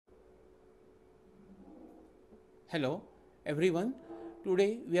Hello everyone.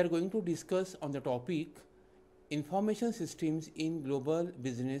 Today we are going to discuss on the topic information systems in global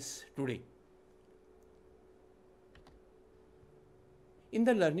business today. In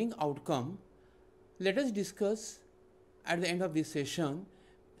the learning outcome, let us discuss at the end of this session,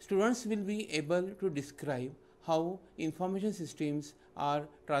 students will be able to describe how information systems are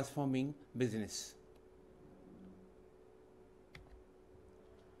transforming business.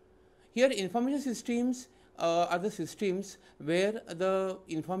 Here information systems are the systems where the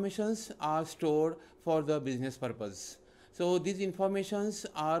informations are stored for the business purpose. So these informations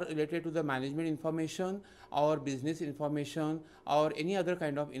are related to the management information or business information or any other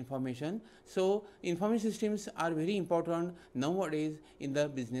kind of information. So information systems are very important nowadays in the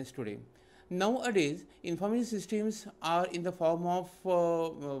business today. Nowadays, information systems are in the form of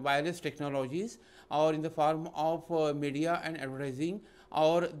wireless technologies or in the form of media and advertising,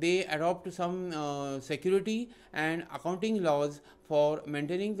 or they adopt some security and accounting laws for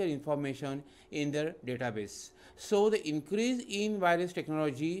maintaining the information in their database. So the increase in wireless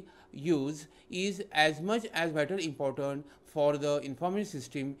technology use is as much as vital important for the information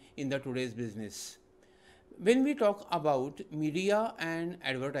system in the today's business. When we talk about media and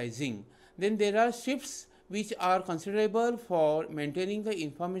advertising, then there are shifts which are considerable for maintaining the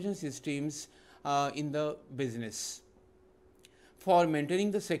information systems in the business. For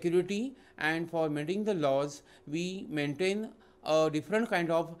maintaining the security and for maintaining the laws, we maintain a different kind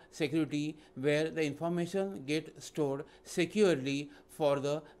of security where the information get stored securely for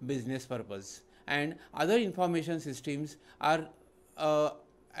the business purpose, and other information systems are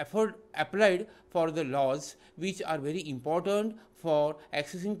applied for the laws which are very important for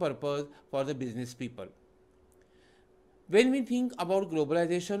accessing purpose for the business people. When we think about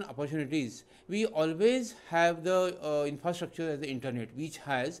globalization opportunities, we always have the infrastructure as the internet, which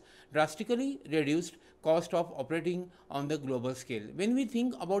has drastically reduced cost of operating on the global scale. When we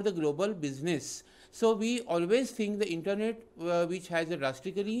think about the global business, so we always think the internet which has a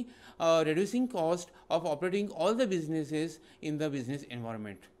drastically reducing cost of operating all the businesses in the business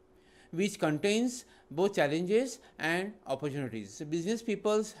environment, which contains both challenges and opportunities. So business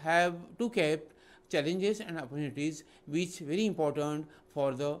peoples have to keep challenges and opportunities which very important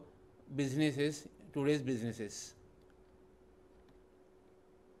for the businesses, today's businesses.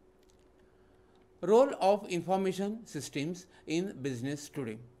 Role of information systems in business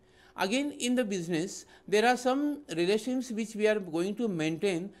today. Again, in the business, there are some relations which we are going to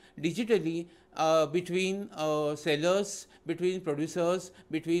maintain digitally between sellers, between producers,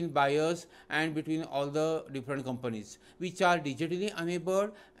 between buyers, and between all the different companies, which are digitally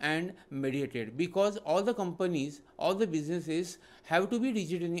enabled and mediated, because all the companies, all the businesses have to be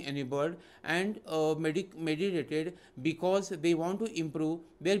digitally enabled and mediated, because they want to improve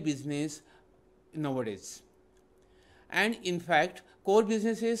their business nowadays. And in fact, core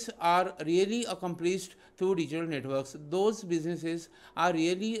businesses are really accomplished through digital networks. Those businesses are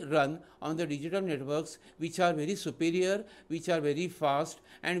really run on the digital networks which are very superior, which are very fast,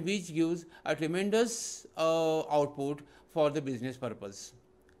 and which gives a tremendous output for the business purpose.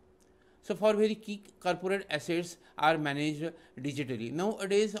 So for very key corporate assets are managed digitally.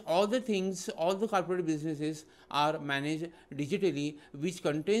 Nowadays, all the things, all the corporate businesses are managed digitally, which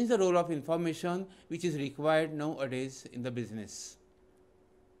contains the role of information which is required nowadays in the business.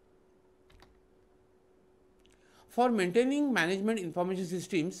 For maintaining management information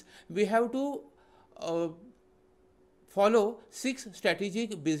systems, we have to follow 6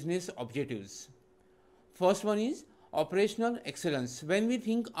 strategic business objectives. First one is operational excellence. When we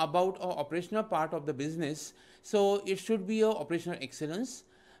think about an operational part of the business, so it should be a operational excellence.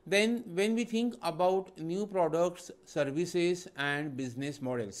 Then when we think about new products, services, and business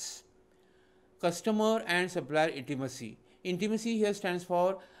models, customer and supplier intimacy. Intimacy here stands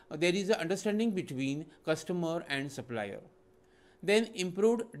for there is an understanding between customer and supplier. Then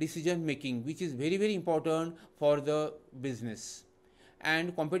improved decision making, which is very important for the business.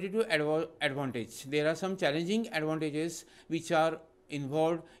 And competitive advantage. There are some challenging advantages which are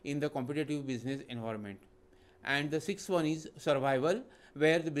involved in the competitive business environment. And the 6th one is survival,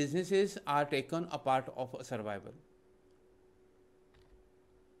 where the businesses are taken a part of survival.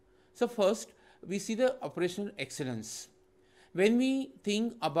 So first, we see the operational excellence. When we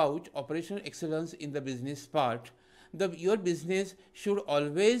think about operational excellence in the business part, your business should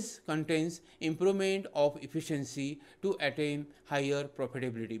always contains improvement of efficiency to attain higher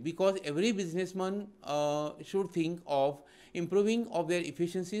profitability, because every businessman should think of improving of their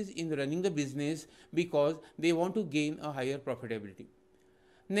efficiencies in running the business, because they want to gain a higher profitability.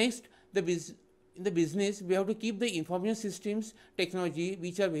 Next, in the business, we have to keep the information systems technology,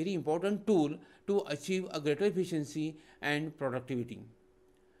 which are very important tool to achieve a greater efficiency and productivity.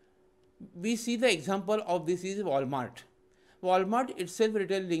 We see the example of this is Walmart. Walmart itself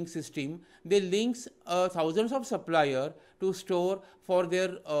retail link system, they links thousands of supplier to store for their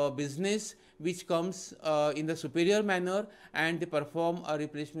business, which comes in the superior manner, and they perform a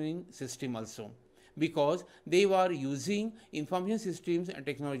replacement system also, because they were using information systems and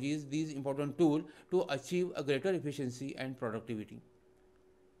technologies, these important tool, to achieve a greater efficiency and productivity.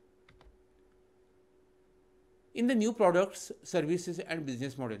 In the new products, services and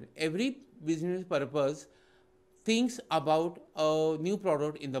business model, every business purpose thinks about a new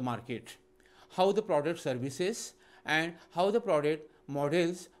product in the market, how the product services and how the product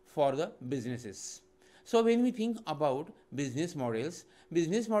models for the businesses. So when we think about business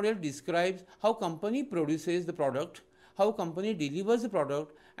model describes how company produces the product, how company delivers the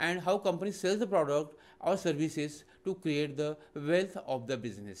product, and how company sells the product or services to create the wealth of the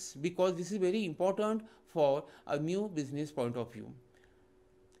business, because this is very important for a new business point of view.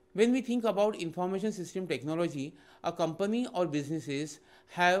 When we think about information system technology, a company or businesses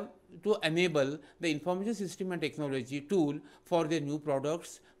have to enable the information system and technology tool for their new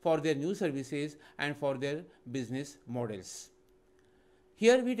products, for their new services, and for their business models.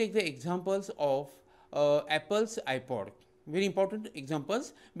 Here we take the examples of Apple's iPod. Very important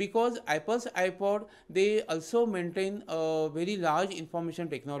examples, because Apple's iPod, they also maintain a very large information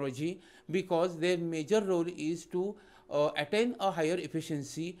technology, because their major role is to attain a higher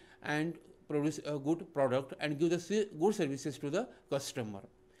efficiency and produce a good product and give the good services to the customer.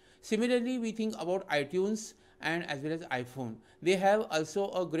 Similarly, we think about iTunes and as well as iPhone. They have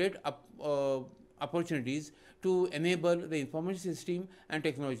also a great opportunities to enable the information system and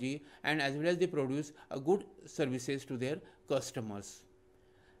technology, and as well as they produce a good services to their customers.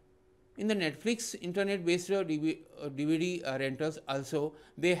 In the Netflix internet-based DVD rentals also,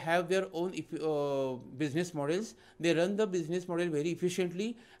 they have their own business models. They run the business model very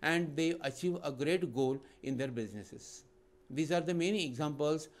efficiently and they achieve a great goal in their businesses. These are the main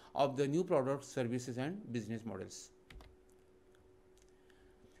examples of the new products, services and business models.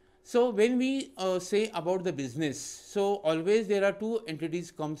 So when we say about the business, so always there are two entities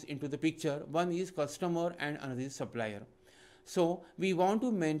comes into the picture. One is customer and another is supplier. So we want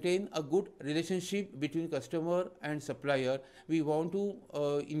to maintain a good relationship between customer and supplier. We want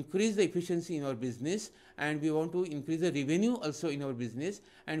to increase the efficiency in our business, and we want to increase the revenue also in our business,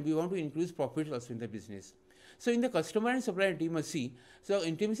 and we want to increase profit also in the business. So in the customer and supplier intimacy, so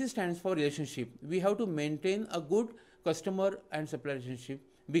intimacy stands for relationship. We have to maintain a good customer and supplier relationship,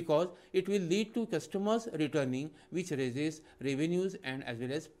 because it will lead to customers returning, which raises revenues and as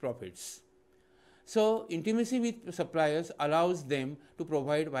well as profits. So intimacy with suppliers allows them to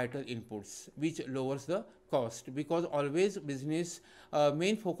provide vital inputs, which lowers the cost, because always business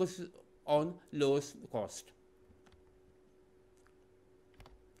main focus on lowest cost.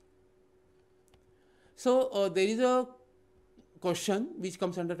 So there is a question which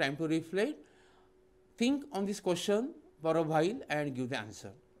comes under time to reflect. Think on this question for a while and give the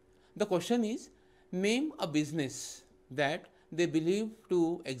answer. The question is, name a business that they believe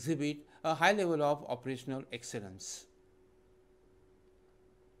to exhibit a high level of operational excellence.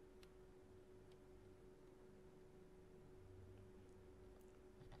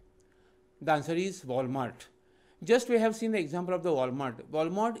 The answer is Walmart. Just we have seen the example of the Walmart.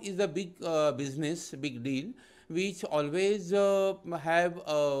 Walmart is the big business, big deal, which always have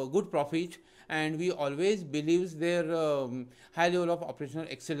a good profit, and we always believes their high level of operational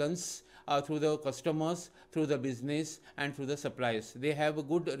excellence through the customers, through the business and through the suppliers. They have a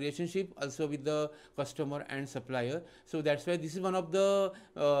good relationship also with the customer and supplier. So that's why this is one of the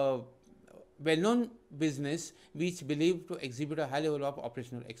well-known business which believe to exhibit a high level of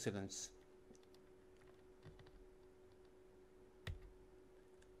operational excellence.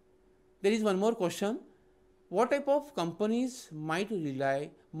 There is one more question. What type of companies might rely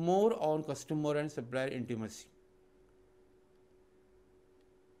more on customer and supplier intimacy?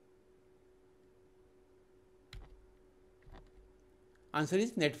 Answer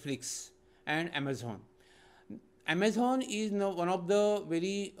is Netflix and Amazon. Amazon is now one of the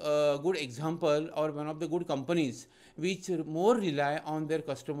very good example, or one of the good companies which more rely on their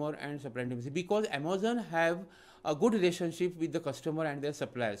customer and supplier intimacy, because Amazon have a good relationship with the customer and their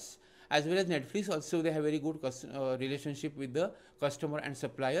suppliers. As well as Netflix also, they have very good relationship with the customer and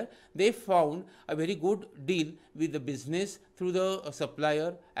supplier. They found a very good deal with the business through the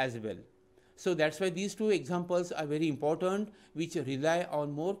supplier as well. So that's why these two examples are very important, which rely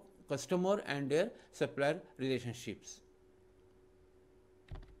on more customer and their supplier relationships.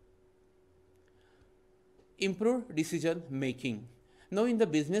 Improved decision making. Now, in the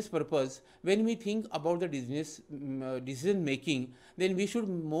business purpose, when we think about the business decision making, then we should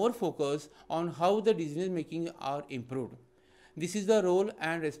more focus on how the decision making are improved. This is the role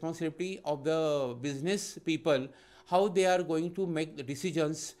and responsibility of the business people, how they are going to make the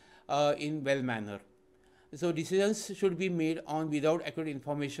decisions in well manner. So decisions should be made on without accurate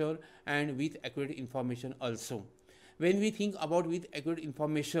information and with accurate information also. When we think about with accurate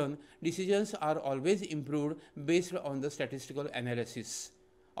information, decisions are always improved based on the statistical analysis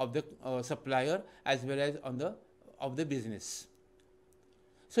of the supplier as well as on the of the business.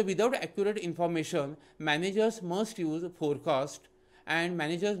 So without accurate information, managers must use forecast and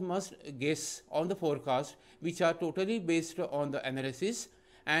managers must guess on the forecast, which are totally based on the analysis,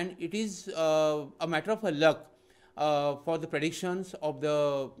 and it is a matter of a luck for the predictions of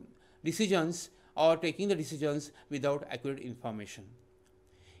the decisions or taking the decisions without accurate information.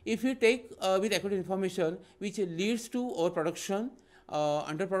 If we take with accurate information, which leads to overproduction,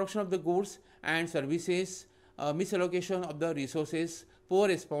 underproduction of the goods and services, misallocation of the resources, poor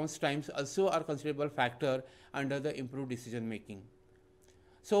response times also are considerable factor under the improved decision making.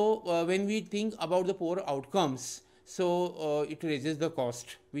 So when we think about the poor outcomes, so it raises the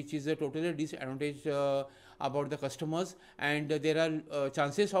cost, which is a totally disadvantage about the customers, and there are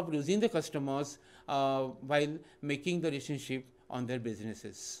chances of losing the customers while making the relationship on their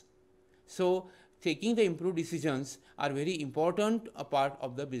businesses. So taking the improved decisions are very important a part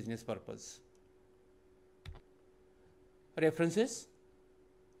of the business purpose. References.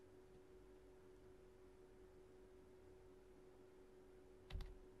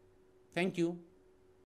 Thank you.